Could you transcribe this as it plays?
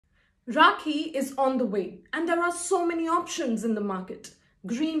Rakhi is on the way and there are so many options in the market.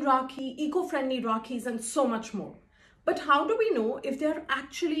 Green Rakhi, eco-friendly Rakhis and so much more. But how do we know if they are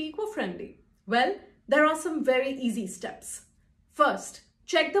actually eco-friendly? Well, there are some very easy steps. First,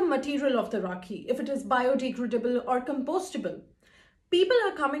 check the material of the Rakhi, if it is biodegradable or compostable. People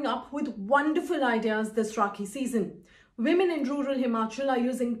are coming up with wonderful ideas this Rakhi season. Women in rural Himachal are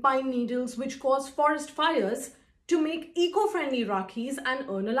using pine needles which cause forest fires to make eco-friendly Rakhis and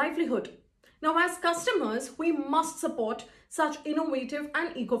earn a livelihood. Now, as customers, we must support such innovative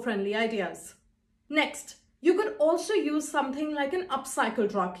and eco-friendly ideas. Next, you could also use something like an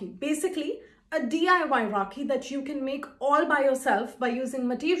upcycled Rakhi, basically a DIY Rakhi that you can make all by yourself by using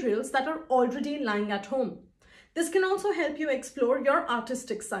materials that are already lying at home. This can also help you explore your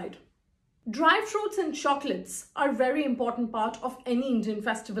artistic side. Dry fruits and chocolates are a very important part of any Indian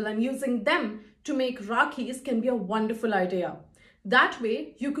festival, and using them to make Rakhis can be a wonderful idea. That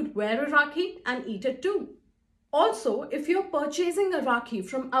way, you could wear a Rakhi and eat it too. Also, if you're purchasing a Rakhi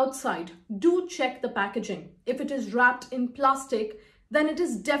from outside, do check the packaging. If it is wrapped in plastic, then it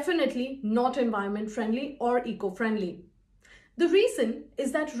is definitely not environment friendly or eco-friendly. The reason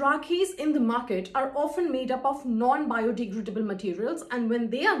is that Rakhis in the market are often made up of non-biodegradable materials, and when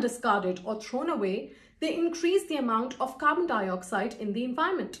they are discarded or thrown away, they increase the amount of carbon dioxide in the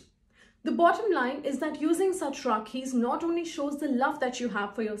environment. The bottom line is that using such Rakhis not only shows the love that you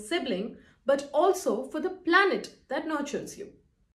have for your sibling, but also for the planet that nurtures you.